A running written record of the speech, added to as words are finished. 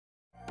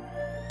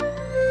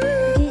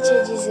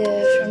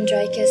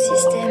Android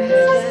system.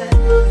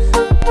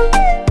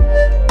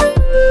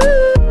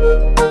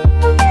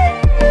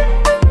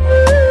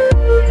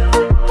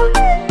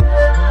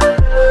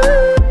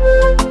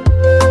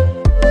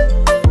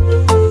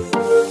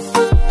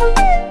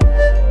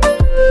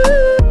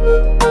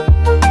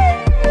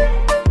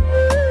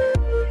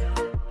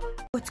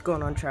 What's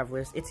going on,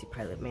 travelers? It's your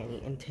pilot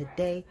Manny, and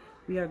today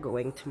we are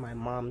going to my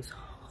mom's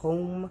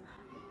home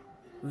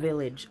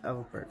village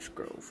of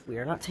Birchgrove. We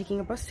are not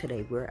taking a bus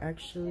today, we're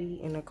actually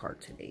in a car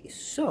today.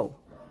 So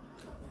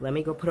let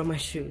me go put on my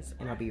shoes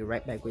and I'll be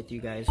right back with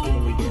you guys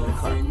when we get in the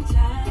car.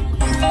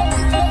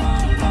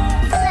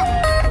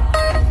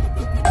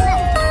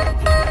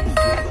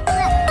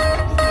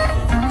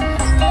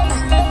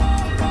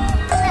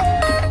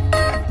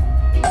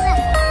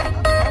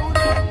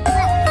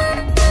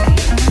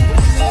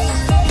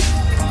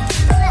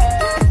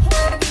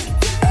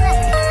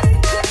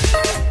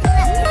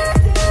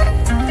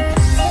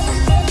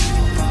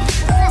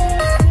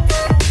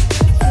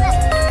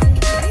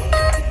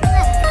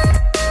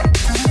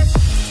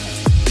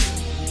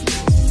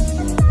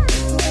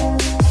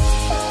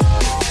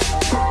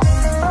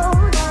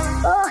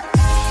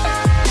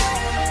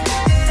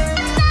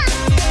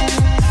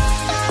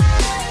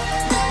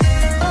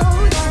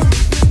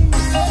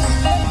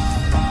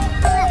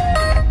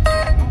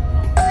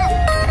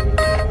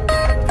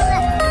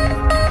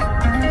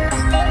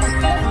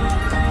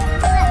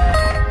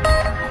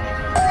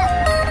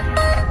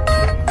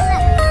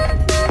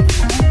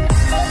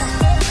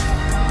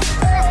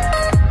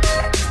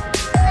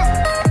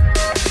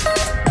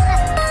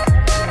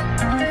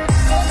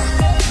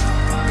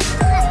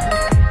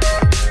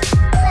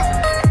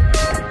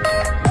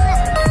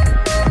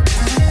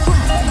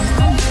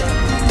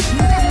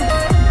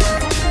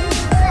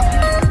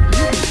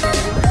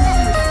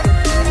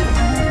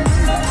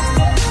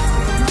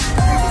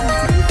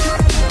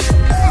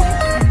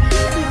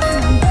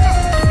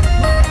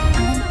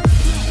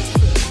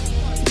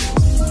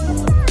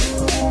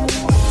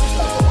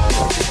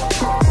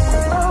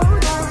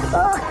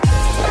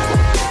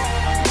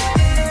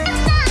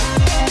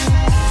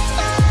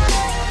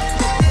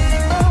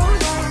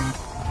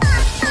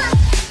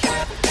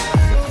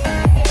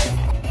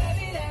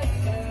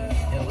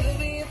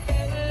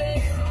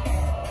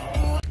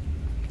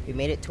 We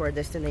made it to our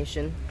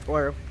destination,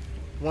 or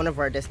one of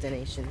our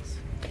destinations.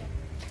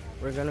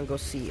 We're gonna go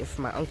see if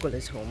my uncle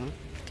is home.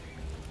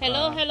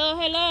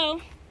 Hello.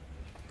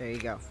 There you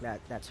go.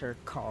 That's her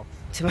call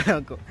to my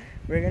uncle.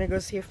 We're gonna go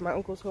see if my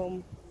uncle's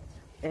home,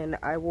 and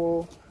I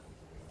will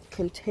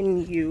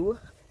continue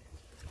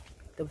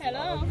the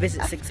vlog.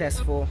 Visit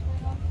successful.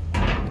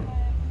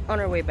 On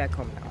our way back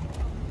home now.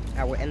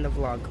 I will end the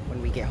vlog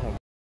when we get home.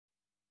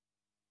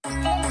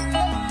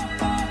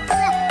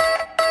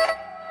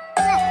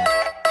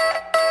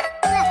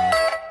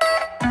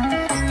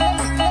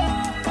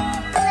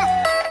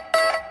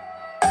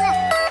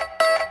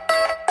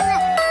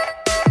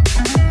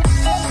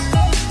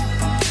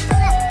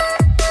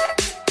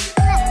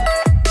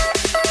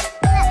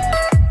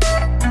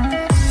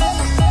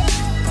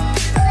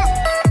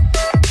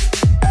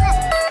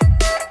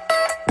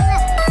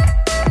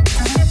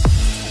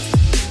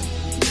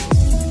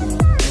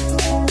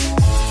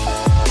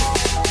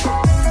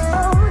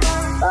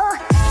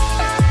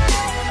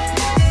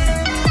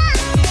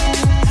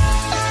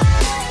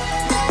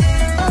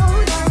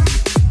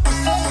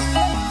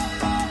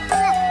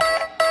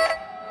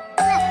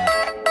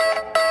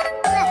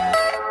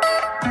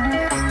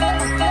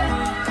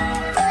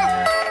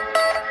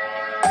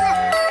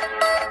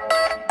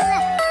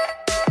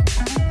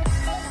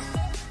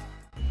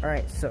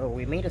 Alright, so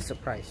we made a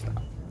surprise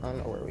stop. I don't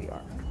know where we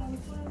are,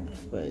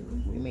 but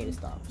we made a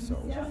stop, so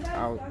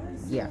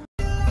yeah.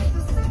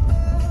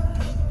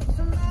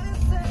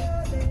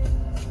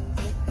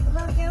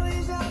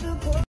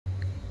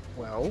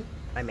 Well,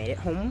 I made it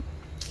home.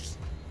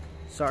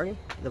 Sorry,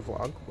 the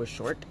vlog was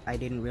short. I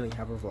didn't really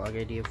have a vlog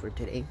idea for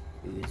today.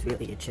 It was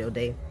really a chill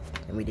day,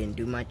 and we didn't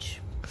do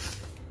much.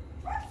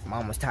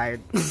 Mom was tired.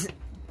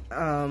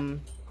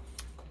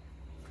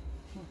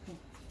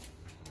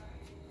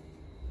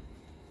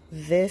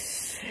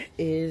 This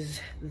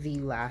is the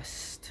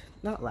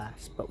not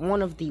last, but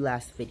one of the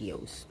last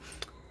videos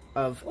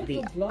of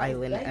the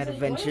Island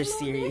Adventure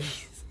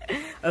series.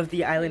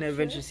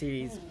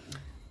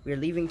 We're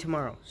leaving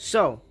tomorrow,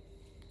 so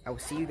I will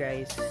see you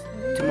guys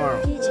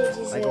tomorrow.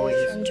 Like always,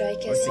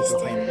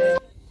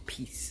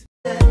 peace.